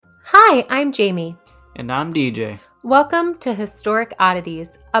Hi, I'm Jamie. And I'm DJ. Welcome to Historic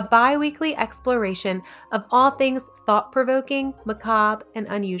Oddities, a bi-weekly exploration of all things thought-provoking, macabre, and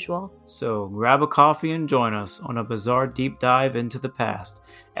unusual. So grab a coffee and join us on a bizarre deep dive into the past.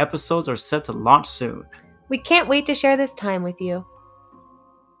 Episodes are set to launch soon. We can't wait to share this time with you.